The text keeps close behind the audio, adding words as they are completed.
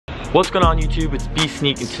What's going on YouTube? It's B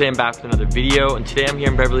Sneak and today I'm back with another video, and today I'm here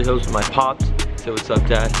in Beverly Hills with my pops. So what's up,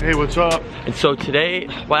 Dad? Hey, what's up? And so today,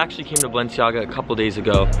 well, I actually came to Balenciaga a couple days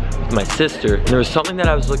ago with my sister, and there was something that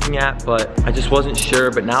I was looking at, but I just wasn't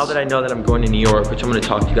sure. But now that I know that I'm going to New York, which I'm going to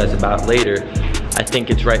talk to you guys about later, I think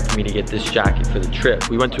it's right for me to get this jacket for the trip.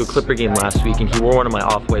 We went to a Clipper game last week and he wore one of my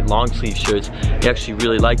off-white long sleeve shirts. He actually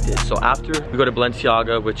really liked it. So after we go to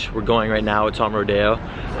Balenciaga, which we're going right now, it's on Rodeo,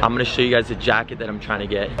 I'm gonna show you guys the jacket that I'm trying to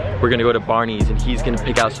get. We're gonna go to Barney's and he's gonna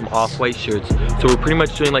pick out some off-white shirts. So we're pretty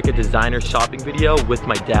much doing like a designer shopping video with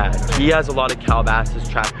my dad. He has a lot of Calabasas,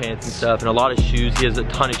 track pants and stuff, and a lot of shoes. He has a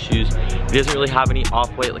ton of shoes. He doesn't really have any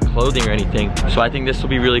off-white like clothing or anything. So I think this will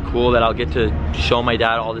be really cool that I'll get to show my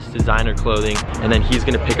dad all this designer clothing, and then he's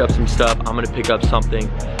gonna pick up some stuff, I'm gonna pick up something,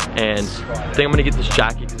 and I think I'm gonna get this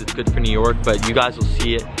jacket because it's good for New York, but you guys will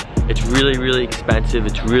see it. It's really, really expensive,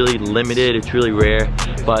 it's really limited, it's really rare,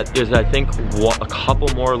 but there's I think a couple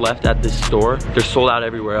more left at this store. They're sold out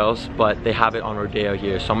everywhere else, but they have it on Rodeo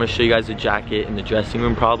here. So I'm gonna show you guys the jacket in the dressing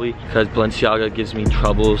room probably, because Balenciaga gives me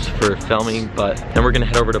troubles for filming, but then we're gonna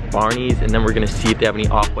head over to Barney's and then we're gonna see if they have any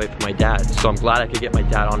off-white for my dad. So I'm glad I could get my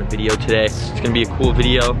dad on a video today. It's gonna be a cool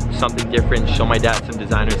video, something different, show my dad some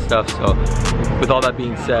designer stuff. So with all that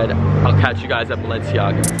being said, I'll catch you guys at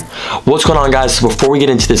Balenciaga. What's going on, guys? So before we get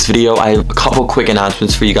into this video, I have a couple quick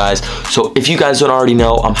announcements for you guys. So if you guys don't already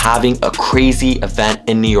know, I'm having a crazy event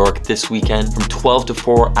in New York this weekend from 12 to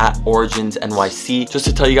 4 at Origins NYC. Just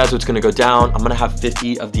to tell you guys what's gonna go down, I'm gonna have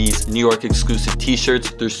 50 of these New York exclusive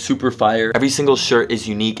t-shirts. They're super fire. Every single shirt is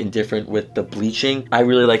unique and different with the bleaching. I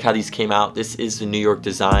really like how these came out. This is the New York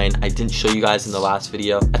design. I didn't show you guys in the last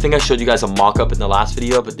video. I think I showed you guys a mock-up in the last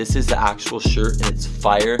video, but this is the actual shirt and it's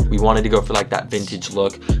fire. We wanted to go for like that vintage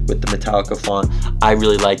look with the Metallica font. I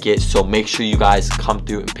really like it, so make sure you guys come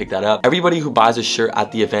through and pick that up. Everybody who buys a shirt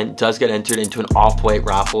at the event does get entered into an off-white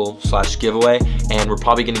raffle / giveaway, and we're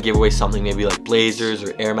probably gonna give away something maybe like Blazers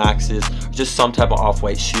or Air Maxes, or just some type of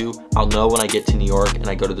off-white shoe. I'll know when I get to New York and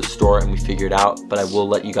I go to the store and we figure it out, but I will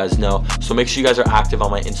let you guys know. So make sure you guys are active on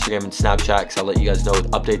my Instagram and Snapchat, because I'll let you guys know with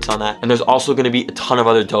updates on that. And there's also gonna be a ton of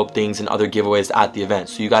other dope things and other giveaways at the event,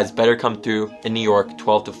 so you guys better come through in New York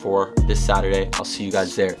 12 to 4 this Saturday. I'll see you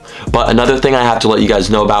guys there. But another thing I have to let you guys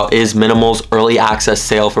know about is Minimal's early access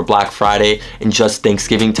sale for Black Friday and just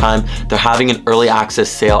Thanksgiving time. They're having an early access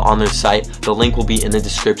sale on their site. The link will be in the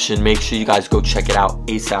description. Make sure you guys go check it out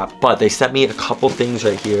ASAP. But they sent me a couple things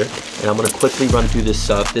right here, and I'm gonna quickly run through this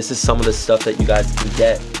stuff. This is some of the stuff that you guys can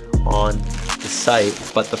get on the site.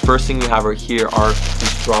 But the first thing we have right here are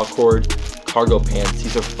these draw cord cargo pants.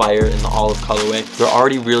 These are fire in the olive colorway. They're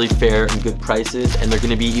already really fair and good prices, and they're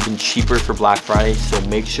gonna be even cheaper for Black Friday, so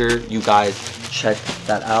make sure you guys check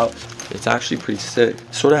that out. It's actually pretty sick.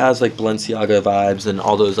 Sort of has like Balenciaga vibes and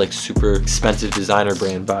all those like super expensive designer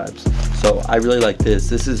brand vibes. So I really like this.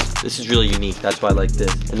 This is really unique. That's why I like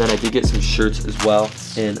this. And then I did get some shirts as well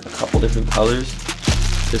in a couple different colors.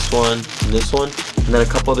 This one and this one. And then a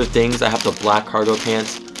couple other things. I have the black cargo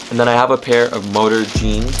pants. And then I have a pair of motor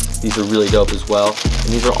jeans. These are really dope as well. And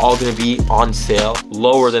these are all gonna be on sale,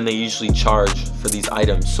 lower than they usually charge for these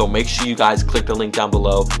items. So make sure you guys click the link down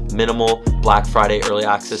below. Minimal Black Friday early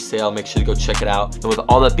access sale. Make sure to go check it out. And with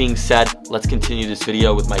all that being said, let's continue this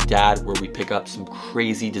video with my dad where we pick up some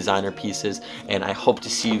crazy designer pieces. And I hope to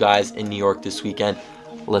see you guys in New York this weekend.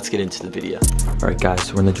 Let's get into the video. All right, guys,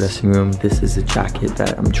 so we're in the dressing room. This is the jacket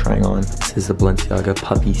that I'm trying on. This is the Balenciaga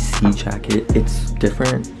Puppy C jacket. It's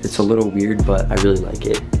different. It's a little weird, but I really like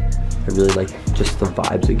it. I really like just the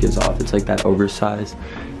vibes it gives off. It's like that oversized,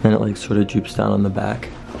 and it like sort of droops down on the back.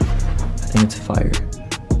 I think it's fire.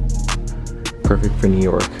 Perfect for New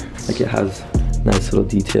York. Like, it has nice little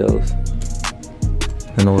details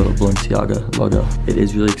and a little Balenciaga logo. It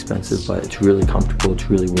is really expensive, but it's really comfortable. It's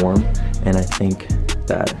really warm, and I think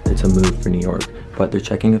that it's a move for New York. But they're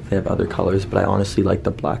checking if they have other colors, but I honestly like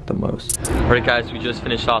the black the most. All right, guys, we just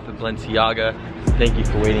finished off at Balenciaga. Thank you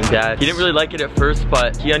for waiting, Dad. He didn't really like it at first,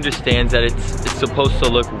 but he understands that it's supposed to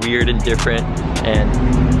look weird and different, and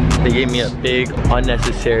they gave me a big,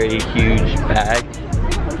 unnecessary, huge bag.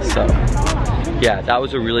 So yeah, that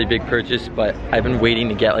was a really big purchase, but I've been waiting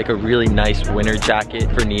to get like a really nice winter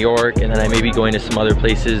jacket for New York, and then I may be going to some other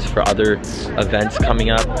places for other events coming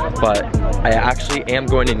up, but I actually am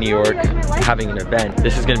going to New York having an event.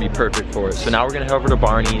 This is gonna be perfect for it. So now we're gonna head over to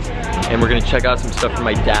Barney's and we're gonna check out some stuff for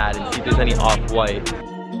my dad and see if there's any off-white.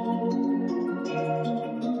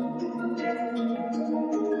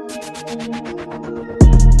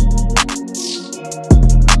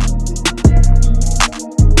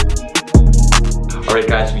 Alright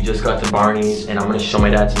guys, we just got to Barney's and I'm gonna show my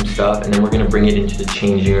dad some stuff and then we're gonna bring it into the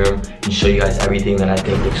changing room and show you guys everything that I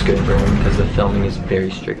think looks good for him because the filming is very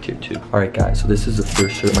strict here too. Alright guys, so this is the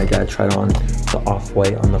first shirt my dad tried on. The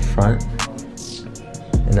off-white on the front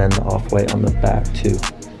and then the off-white on the back too.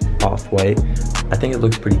 Off-white. I think it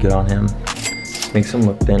looks pretty good on him. Makes him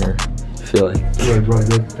look thinner, I feel like. Do I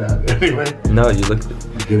look fat anyway? No, you look...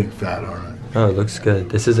 You're getting fat, aren't I? Oh, it looks good.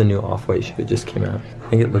 This is a new off-white shoe. It just came out. I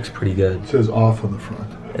think it looks pretty good. It says off on the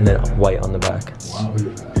front. And then white on the back. Wow,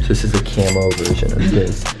 look at that. So this is a camo version of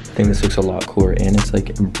this. I think this looks a lot cooler and it's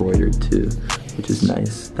like embroidered too, which is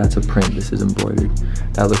nice. That's a print, this is embroidered.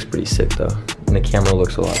 That looks pretty sick though. And the camo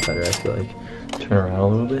looks a lot better, I feel like. Turn around a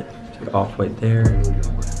little bit. Like off-white there.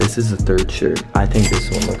 This is the third shirt. I think this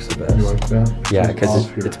one looks the best. You like that? Yeah, because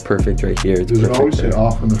it's perfect right here. It's Does it always there. say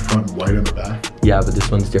off on the front and white on the back? Yeah, but this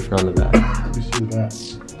one's different on the back. Let me see the back.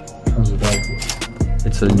 How's the back look?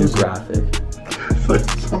 It's a new graphic. It's like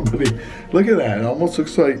somebody, look at that. It almost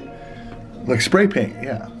looks like spray paint,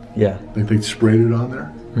 yeah. Yeah. Like they sprayed it on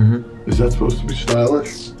there? Mm-hmm. Is that supposed to be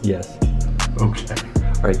stylish? Yes. Okay.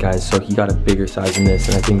 Alright guys, so he got a bigger size than this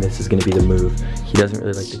and I think this is gonna be the move. He doesn't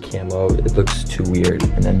really like the camo, it looks too weird.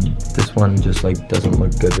 And then this one just like doesn't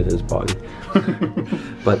look good with his body.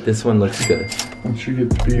 But this one looks good. Once you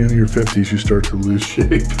get to be in your 50s, you start to lose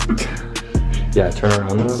shape. Yeah, turn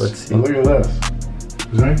around though, let's see. Oh, look at this.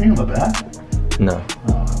 Is there anything on the back? No.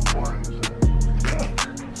 Oh, how boring is that?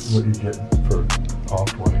 What you get for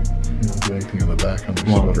off-white. You don't get anything on the back on the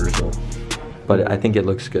sweater. But I think it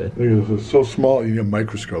looks good. Look at this, it's so small you need a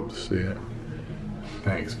microscope to see it.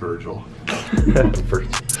 Thanks, Virgil.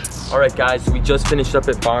 Alright guys, so we just finished up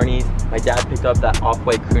at Barney's. My dad picked up that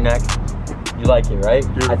off-white crew neck. You like it, right?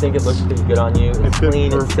 Dude. I think it looks pretty good on you. It's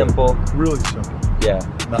clean, it's simple. Really simple. Yeah.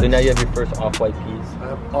 Nice. So now you have your first off-white piece. I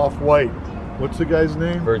have off-white. What's the guy's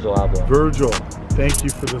name? Virgil Abloh. Virgil. Thank you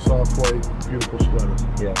for this off-white beautiful sweater.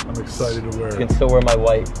 Yeah. I'm excited to wear it. You can still wear my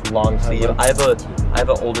white long sleeve. I have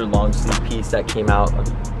an older long sleeve piece that came out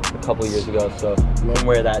a couple years ago, so you can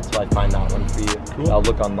wear that till I find that one for you. Cool. I'll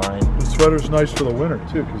look online. The sweater's nice for the winter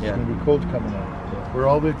too, because Yeah. it's gonna be cold coming out. Yeah. We're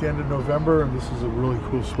all at the end of November, and this is a really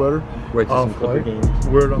cool sweater. Wear it to some Clipper games.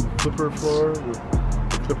 Wear it on the Clipper floor with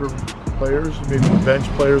the Clipper players, maybe the bench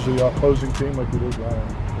players of the opposing team, like we did the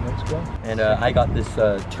next one. And I got this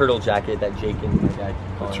turtle jacket that Jake and my dad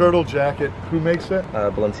keep on. Turtle jacket. Who makes it?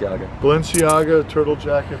 Balenciaga. Balenciaga turtle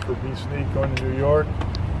jacket for Be Sneak going to New York.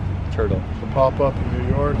 Turtle. The pop up in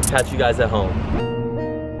New York. Catch you guys at home.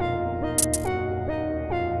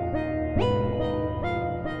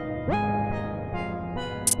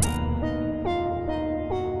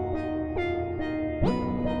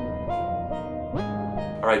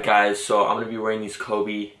 Alright guys, so I'm going to be wearing these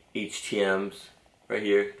Kobe HTMs right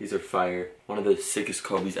here. These are fire. One of the sickest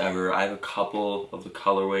Kobe's ever. I have a couple of the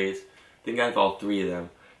colorways. I think I have all three of them.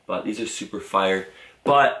 But these are super fire.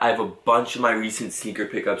 But I have a bunch of my recent sneaker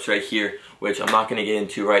pickups right here, which I'm not going to get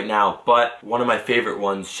into right now. But one of my favorite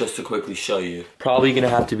ones, just to quickly show you. Probably going to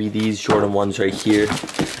have to be these Jordan 1s right here.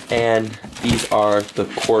 And these are the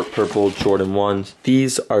Court Purple Jordan 1s.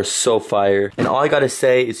 These are so fire. And all I gotta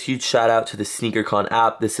say is huge shout out to the SneakerCon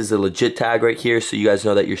app. This is a legit tag right here, so you guys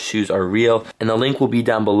know that your shoes are real. And the link will be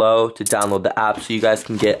down below to download the app so you guys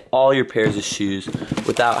can get all your pairs of shoes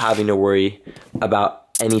without having to worry about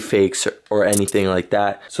any fakes or anything like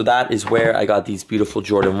that. So that is where I got these beautiful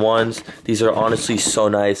Jordan 1s. These are honestly so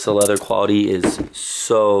nice. The leather quality is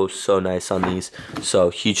so nice on these.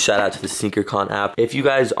 So huge shout out to the SneakerCon app. If you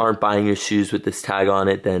guys aren't buying your shoes with this tag on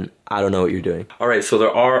it, then I don't know what you're doing. Alright, so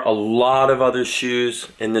there are a lot of other shoes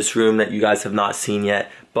in this room that you guys have not seen yet,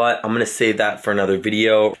 but I'm gonna save that for another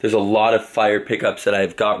video. There's a lot of fire pickups that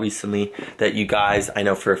I've got recently that you guys, I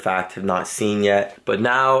know for a fact, have not seen yet. But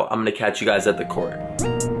now I'm gonna catch you guys at the court.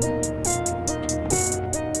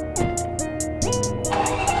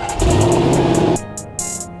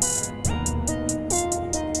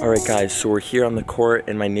 Alright guys, so we're here on the court,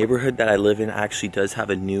 and my neighborhood that I live in actually does have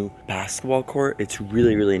a new basketball court. It's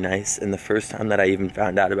really nice, and the first time that I even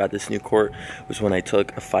found out about this new court was when I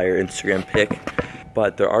took a fire Instagram pic.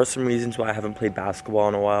 But there are some reasons why I haven't played basketball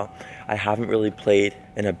in a while. I haven't really played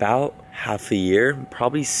in about half a year,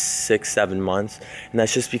 probably 6-7 months, and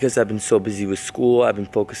that's just because I've been so busy with school. I've been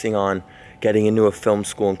focusing on getting into a film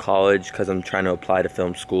school in college because I'm trying to apply to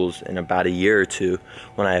film schools in about a year or two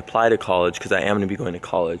when I apply to college, because I am going to be going to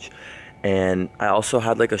college. And I also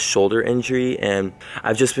had like a shoulder injury, and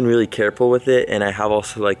I've just been really careful with it, and I have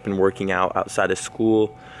also like been working out outside of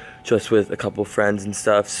school just with a couple friends and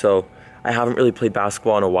stuff. So I haven't really played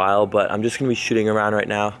basketball in a while, but I'm just going to be shooting around right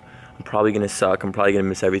now. I'm I'm probably gonna suck, I'm probably gonna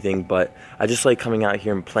miss everything, but I just like coming out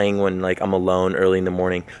here and playing when like I'm alone early in the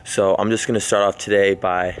morning. So I'm just gonna start off today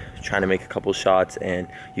by trying to make a couple shots, and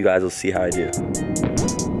you guys will see how I do.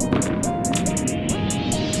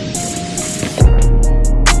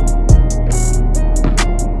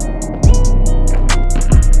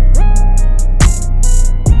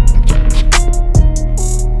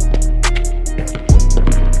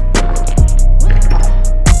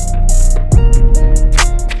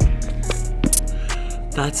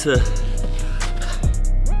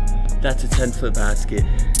 That's a 10-foot basket,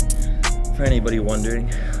 for anybody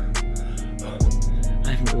wondering.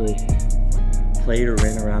 I haven't really played or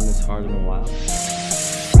ran around this hard in a while.